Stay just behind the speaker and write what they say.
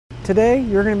Today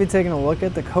you're going to be taking a look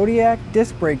at the Kodiak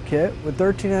disc brake kit with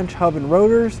 13-inch hub and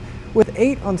rotors with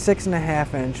 8 on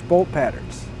 6.5-inch bolt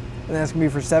patterns. And that's going to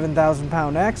be for 7,000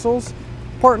 pound axles,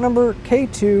 part number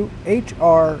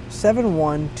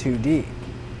Kit-K2HR712D.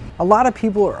 A lot of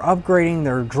people are upgrading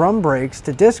their drum brakes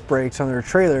to disc brakes on their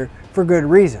trailer for good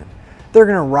reason. They're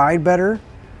going to ride better,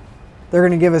 they're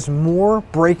going to give us more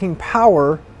braking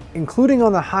power, including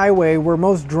on the highway where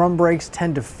most drum brakes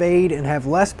tend to fade and have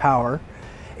less power,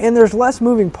 and there's less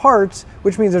moving parts,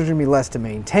 which means there's going to be less to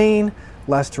maintain,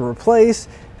 less to replace,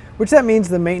 which that means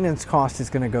the maintenance cost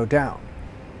is going to go down.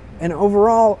 And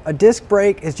overall, a disc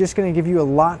brake is just going to give you a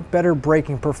lot better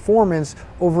braking performance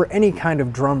over any kind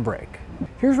of drum brake.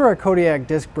 Here's what our Kodiak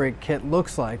disc brake kit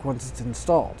looks like once it's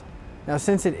installed. Now,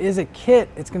 since it is a kit,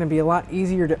 it's going to be a lot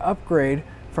easier to upgrade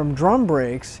from drum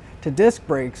brakes to disc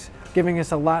brakes, giving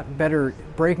us a lot better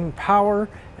braking power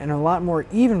and a lot more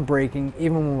even braking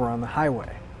even when we're on the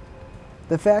highway.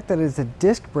 The fact that it's a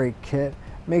disc brake kit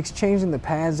makes changing the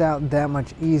pads out that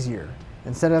much easier.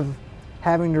 Instead of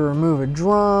having to remove a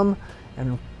drum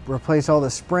and replace all the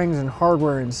springs and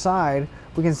hardware inside,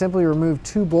 we can simply remove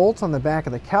 2 bolts on the back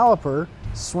of the caliper,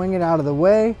 swing it out of the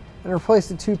way, and replace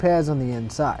the 2 pads on the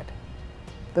inside.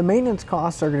 The maintenance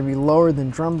costs are going to be lower than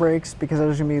drum brakes because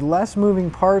there's going to be less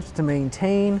moving parts to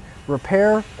maintain,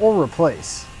 repair, or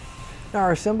replace. Now,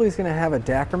 our assembly is going to have a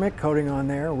dacrylic coating on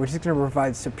there, which is going to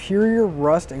provide superior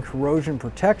rust and corrosion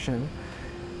protection.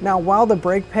 Now, while the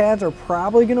brake pads are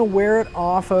probably going to wear it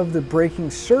off of the braking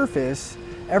surface,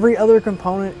 every other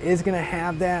component is going to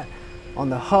have that on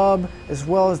the hub, as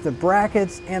well as the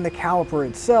brackets and the caliper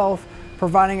itself,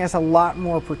 providing us a lot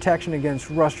more protection against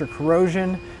rust or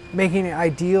corrosion, making it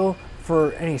ideal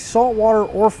for any saltwater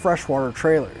or freshwater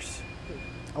trailers.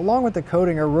 Along with the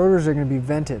coating, our rotors are going to be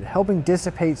vented, helping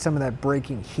dissipate some of that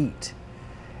braking heat.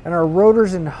 And our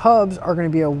rotors and hubs are going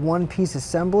to be a one-piece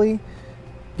assembly,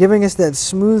 giving us that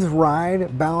smooth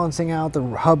ride, balancing out the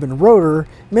hub and rotor,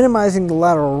 minimizing the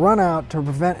lateral runout to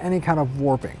prevent any kind of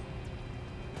warping.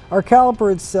 Our caliper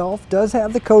itself does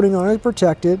have the coating on it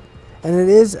protected, and it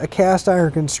is a cast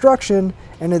iron construction,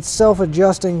 and it's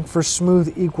self-adjusting for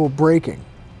smooth, equal braking.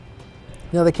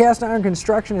 Now, the cast iron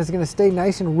construction is going to stay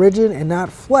nice and rigid and not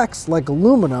flex like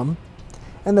aluminum,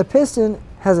 and the piston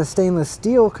has a stainless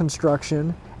steel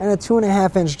construction and a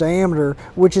 2.5-inch diameter,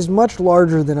 which is much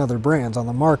larger than other brands on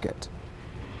the market.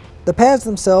 The pads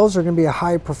themselves are going to be a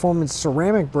high-performance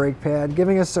ceramic brake pad,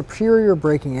 giving us superior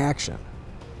braking action.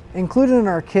 Included in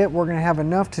our kit, we're going to have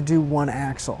enough to do one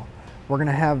axle. We're going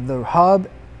to have the hub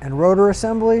and rotor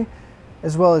assembly,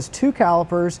 as well as 2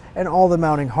 calipers and all the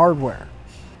mounting hardware.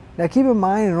 Now, keep in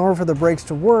mind, in order for the brakes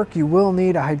to work, you will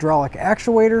need a hydraulic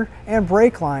actuator and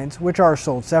brake lines, which are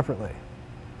sold separately.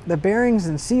 The bearings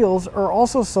and seals are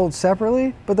also sold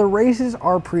separately, but the races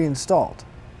are pre-installed.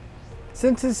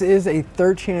 Since this is a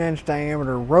 13-inch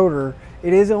diameter rotor,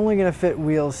 it is only going to fit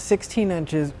wheels 16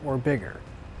 inches or bigger.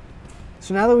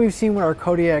 So now that we've seen what our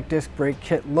Kodiak disc brake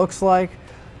kit looks like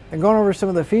and gone over some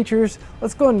of the features,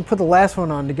 let's go ahead and put the last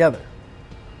one on together.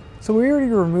 So we already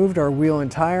removed our wheel and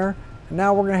tire, and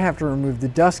now we're going to have to remove the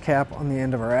dust cap on the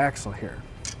end of our axle here.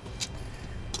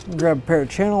 Grab a pair of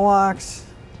channel locks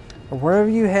or whatever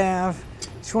you have.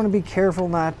 Just want to be careful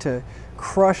not to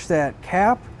crush that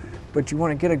cap, but you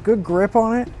want to get a good grip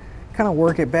on it, kind of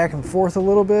work it back and forth a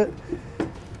little bit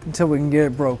until we can get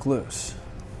it broke loose.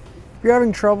 If you're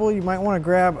having trouble, you might want to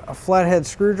grab a flathead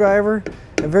screwdriver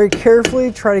and very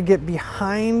carefully try to get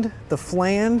behind the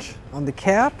flange on the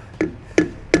cap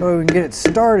so we can get it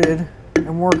started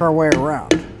and work our way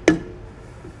around.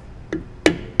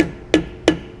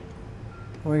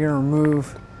 We're going to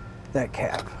remove that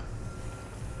cap.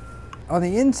 On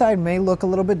the inside may look a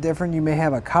little bit different. You may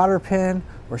have a cotter pin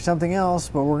or something else,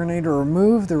 but we're going to need to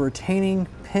remove the retaining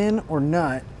pin or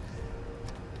nut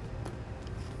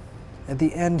at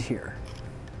the end here.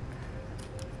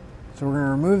 So we're going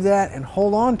to remove that and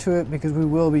hold on to it because we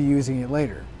will be using it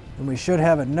later. And we should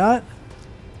have a nut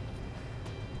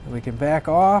that we can back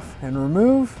off and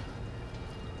remove.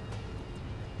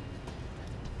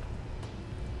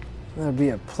 There'll be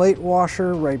a plate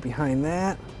washer right behind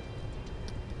that.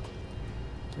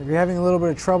 If you're having a little bit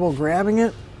of trouble grabbing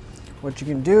it, what you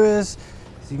can do is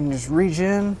you can just reach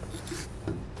in,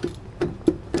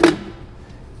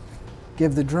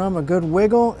 give the drum a good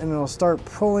wiggle, and it'll start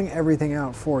pulling everything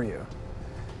out for you.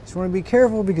 So you want to be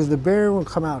careful because the bearing will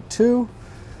come out too.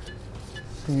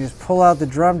 You just pull out the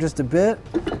drum just a bit,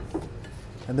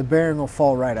 and the bearing will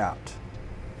fall right out.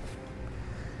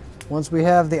 Once we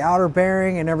have the outer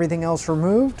bearing and everything else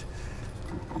removed,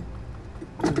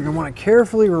 you're going to want to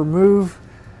carefully remove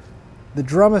the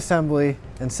drum assembly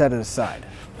and set it aside.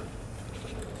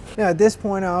 Now at this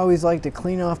point I always like to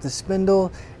clean off the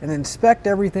spindle and inspect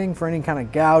everything for any kind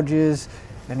of gouges,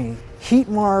 any heat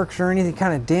marks, or any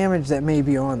kind of damage that may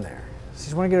be on there. So you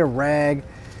just want to get a rag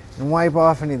and wipe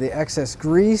off any of the excess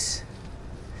grease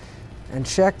and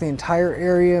check the entire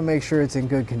area, make sure it's in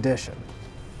good condition.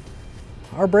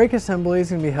 Our brake assembly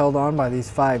is going to be held on by these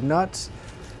 5 nuts.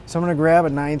 So I'm going to grab a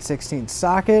 9/16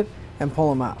 socket and pull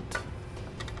them out.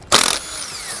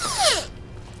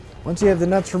 Once you have the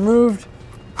nuts removed,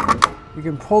 you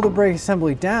can pull the brake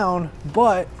assembly down,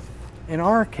 but in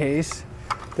our case,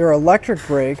 they're electric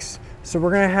brakes, so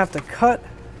we're going to have to cut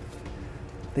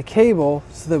the cable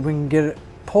so that we can get it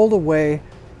pulled away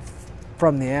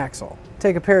from the axle.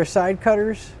 Take a pair of side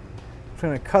cutters. I'm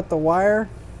going to cut the wire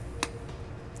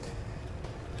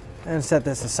and set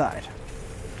this aside.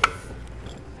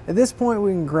 At this point,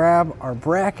 we can grab our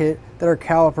bracket that our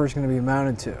caliper is going to be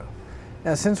mounted to.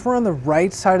 Now, since we're on the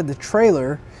right side of the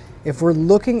trailer, if we're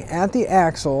looking at the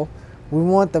axle, we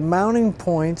want the mounting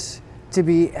points to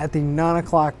be at the 9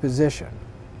 o'clock position.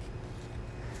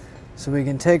 So we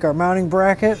can take our mounting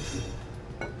bracket,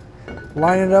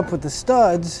 line it up with the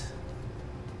studs,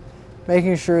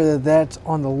 making sure that that's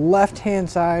on the left-hand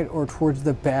side or towards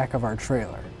the back of our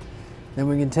trailer. Then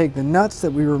we can take the nuts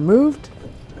that we removed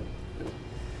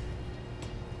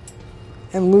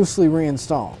and loosely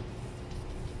reinstall them.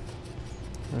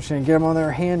 I'm just going to get them on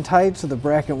there hand tight so the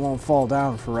bracket won't fall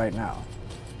down for right now.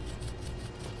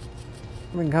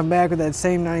 We can come back with that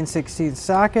same 9/16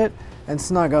 socket and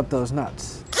snug up those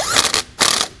nuts.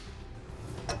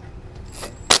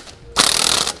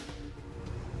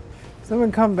 So then we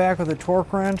can come back with a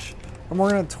torque wrench and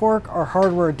we're going to torque our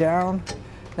hardware down.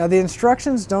 Now the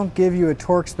instructions don't give you a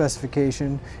torque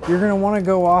specification. You're going to want to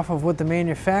go off of what the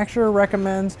manufacturer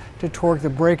recommends to torque the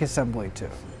brake assembly to.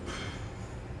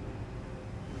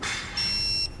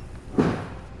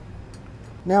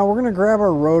 Now we're going to grab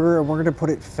our rotor and we're going to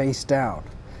put it face down.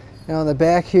 Now on the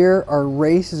back here, our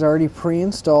race is already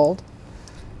pre-installed.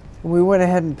 We went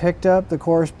ahead and picked up the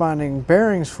corresponding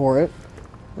bearings for it.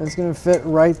 And it's going to fit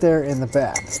right there in the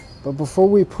back. But before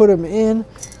we put them in,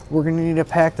 we're going to need to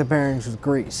pack the bearings with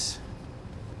grease.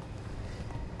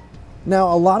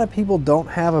 Now a lot of people don't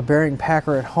have a bearing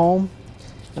packer at home,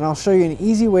 and I'll show you an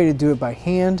easy way to do it by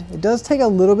hand. It does take a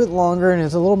little bit longer and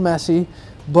it's a little messy,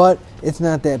 but it's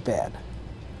not that bad.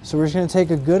 So we're just going to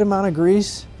take a good amount of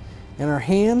grease in our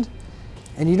hand,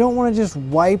 and you don't want to just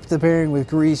wipe the bearing with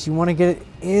grease, you want to get it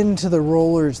into the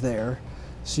rollers there.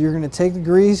 So you're going to take the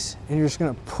grease and you're just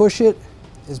going to push it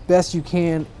as best you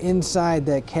can inside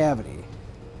that cavity.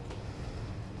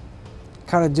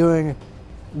 Kind of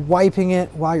wiping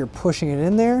it while you're pushing it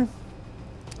in there.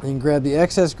 And you grab the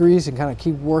excess grease and kind of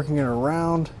keep working it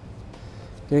around,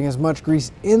 getting as much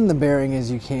grease in the bearing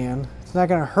as you can. It's not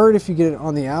going to hurt if you get it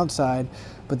on the outside,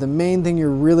 but the main thing you're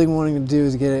really wanting to do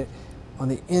is get it on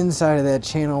the inside of that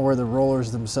channel where the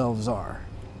rollers themselves are.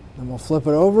 Then we'll flip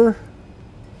it over,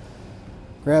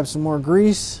 grab some more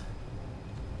grease,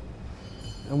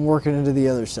 and work it into the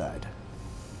other side.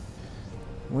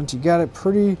 Once you got it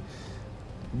pretty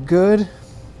good,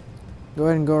 go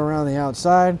ahead and go around the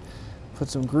outside, put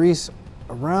some grease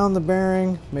around the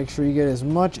bearing, make sure you get as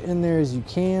much in there as you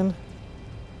can.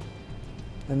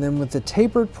 And then with the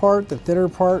tapered part, the thinner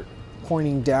part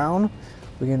pointing down,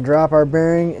 we can drop our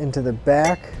bearing into the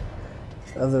back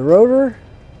of the rotor,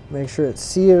 make sure it's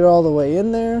seated all the way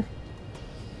in there,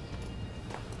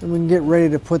 and we can get ready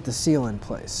to put the seal in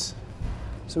place.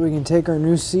 So we can take our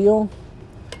new seal,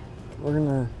 we're going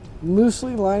to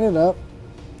loosely line it up,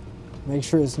 make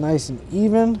sure it's nice and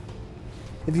even.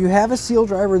 If you have a seal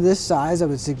driver this size, I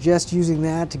would suggest using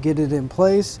that to get it in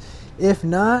place. If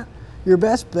not, your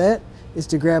best bet is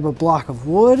to grab a block of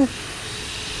wood,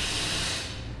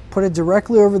 put it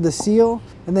directly over the seal,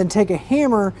 and then take a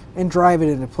hammer and drive it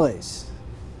into place.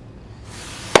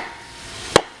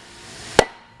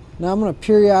 Now I'm going to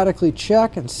periodically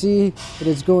check and see that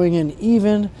it's going in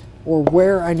even or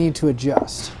where I need to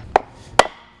adjust.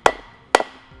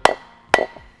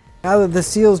 Now that the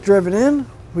seal's driven in,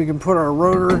 we can put our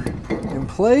rotor in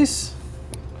place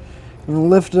and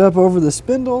lift it up over the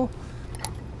spindle.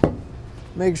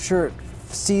 Make sure it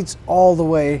seats all the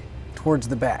way towards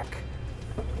the back.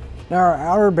 Now our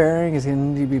outer bearing is going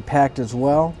to need to be packed as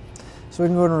well. So we're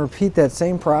going to repeat that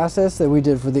same process that we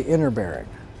did for the inner bearing.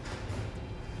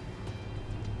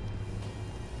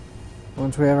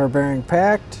 Once we have our bearing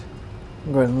packed,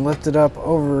 go ahead and lift it up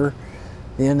over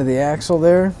the end of the axle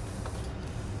there.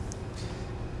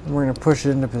 And we're going to push it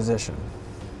into position.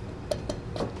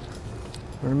 We're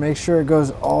going to make sure it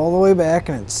goes all the way back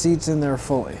and it seats in there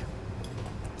fully.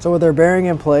 So with our bearing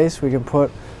in place, we can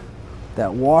put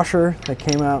that washer that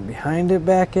came out behind it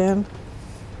back in.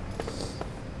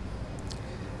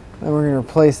 Then we're going to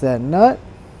replace that nut.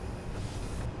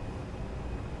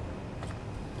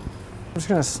 I'm just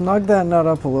going to snug that nut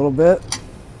up a little bit.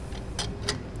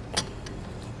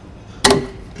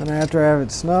 Then after I have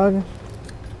it snug,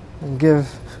 and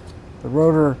give the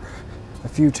rotor a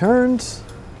few turns.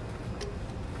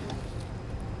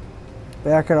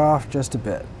 Back it off just a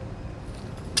bit.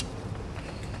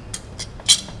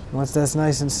 Once that's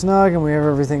nice and snug and we have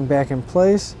everything back in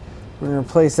place, we're going to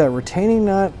replace that retaining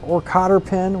nut or cotter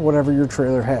pin, whatever your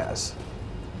trailer has.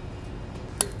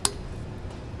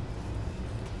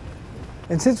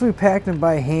 And since we packed them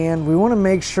by hand, we want to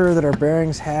make sure that our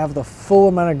bearings have the full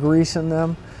amount of grease in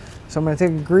them. So I'm going to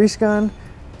take a grease gun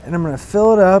and I'm going to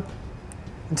fill it up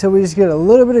until we just get a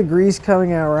little bit of grease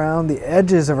coming out around the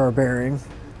edges of our bearing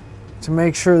to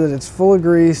make sure that it's full of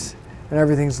grease and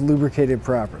everything's lubricated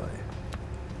properly.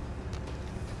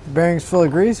 The bearing's full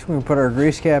of grease. We can put our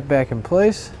grease cap back in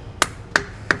place.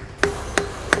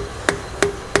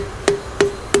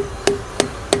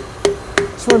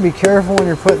 Just want to be careful when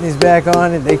you're putting these back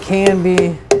on. They can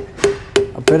be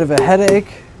a bit of a headache.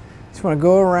 Just want to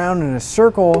go around in a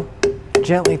circle,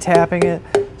 gently tapping it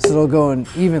so it'll go in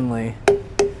evenly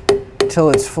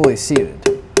until it's fully seated.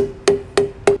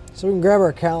 So we can grab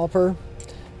our caliper.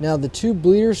 Now the two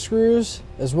bleeder screws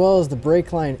as well as the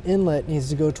brake line inlet needs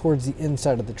to go towards the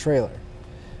inside of the trailer.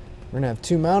 We're going to have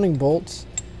two mounting bolts.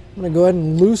 I'm going to go ahead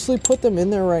and loosely put them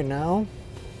in there right now.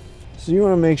 So you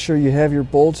want to make sure you have your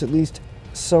bolts at least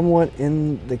somewhat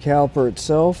in the caliper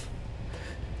itself.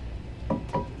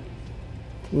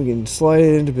 We can slide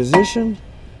it into position.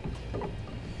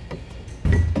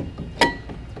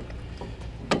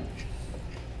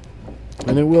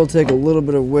 And it will take a little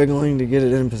bit of wiggling to get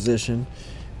it in position.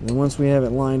 And then once we have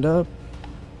it lined up,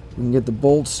 we can get the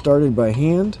bolts started by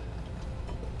hand.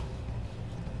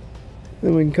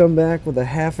 Then we can come back with a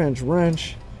 1/2-inch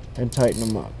wrench and tighten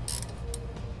them up.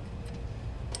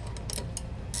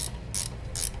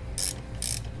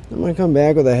 I'm going to come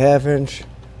back with a 1/2-inch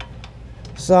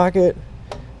socket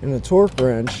and a torque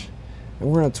wrench, and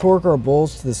we're going to torque our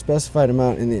bolts to the specified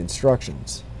amount in the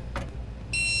instructions.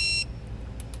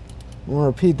 We'll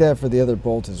repeat that for the other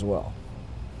bolt as well.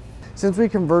 Since we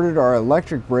converted our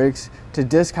electric brakes to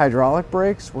disc hydraulic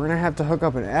brakes, we're going to have to hook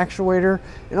up an actuator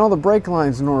and all the brake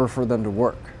lines in order for them to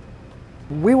work.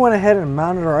 We went ahead and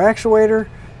mounted our actuator,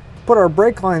 put our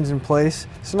brake lines in place,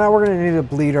 so now we're going to need to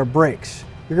bleed our brakes.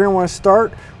 You're going to want to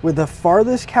start with the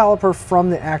farthest caliper from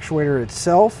the actuator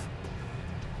itself.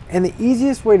 And the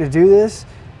easiest way to do this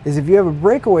is if you have a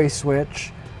breakaway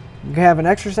switch, you can have an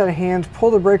extra set of hands,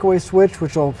 pull the breakaway switch,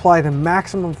 which will apply the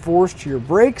maximum force to your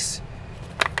brakes,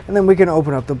 and then we can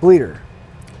open up the bleeder.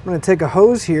 I'm going to take a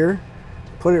hose here,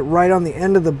 put it right on the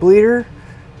end of the bleeder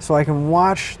so I can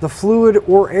watch the fluid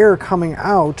or air coming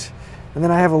out, and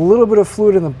then I have a little bit of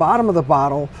fluid in the bottom of the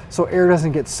bottle so air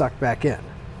doesn't get sucked back in.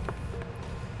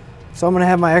 So I'm going to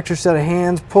have my extra set of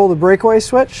hands pull the breakaway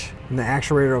switch and the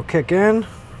actuator will kick in.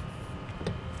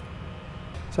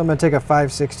 So I'm going to take a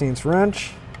 5/16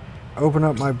 wrench, open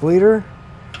up my bleeder.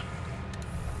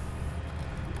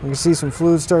 You can see some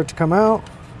fluid start to come out.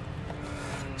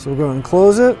 So we'll go ahead and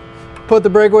close it. Put the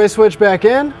breakaway switch back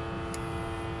in.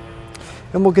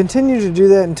 And we'll continue to do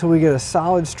that until we get a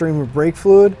solid stream of brake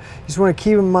fluid. You just want to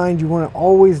keep in mind you want to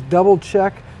always double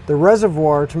check the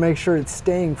reservoir to make sure it's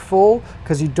staying full,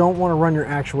 because you don't want to run your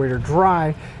actuator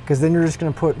dry, because then you're just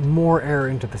going to put more air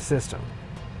into the system.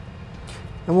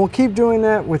 And we'll keep doing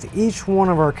that with each one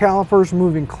of our calipers,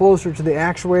 moving closer to the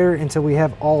actuator until we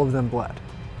have all of them bled.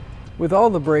 With all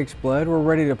the brakes bled, we're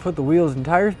ready to put the wheels and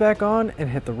tires back on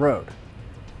and hit the road.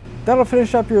 That'll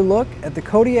finish up your look at the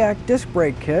Kodiak disc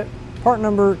brake kit, part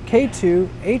number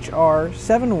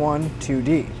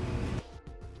K2HR712D.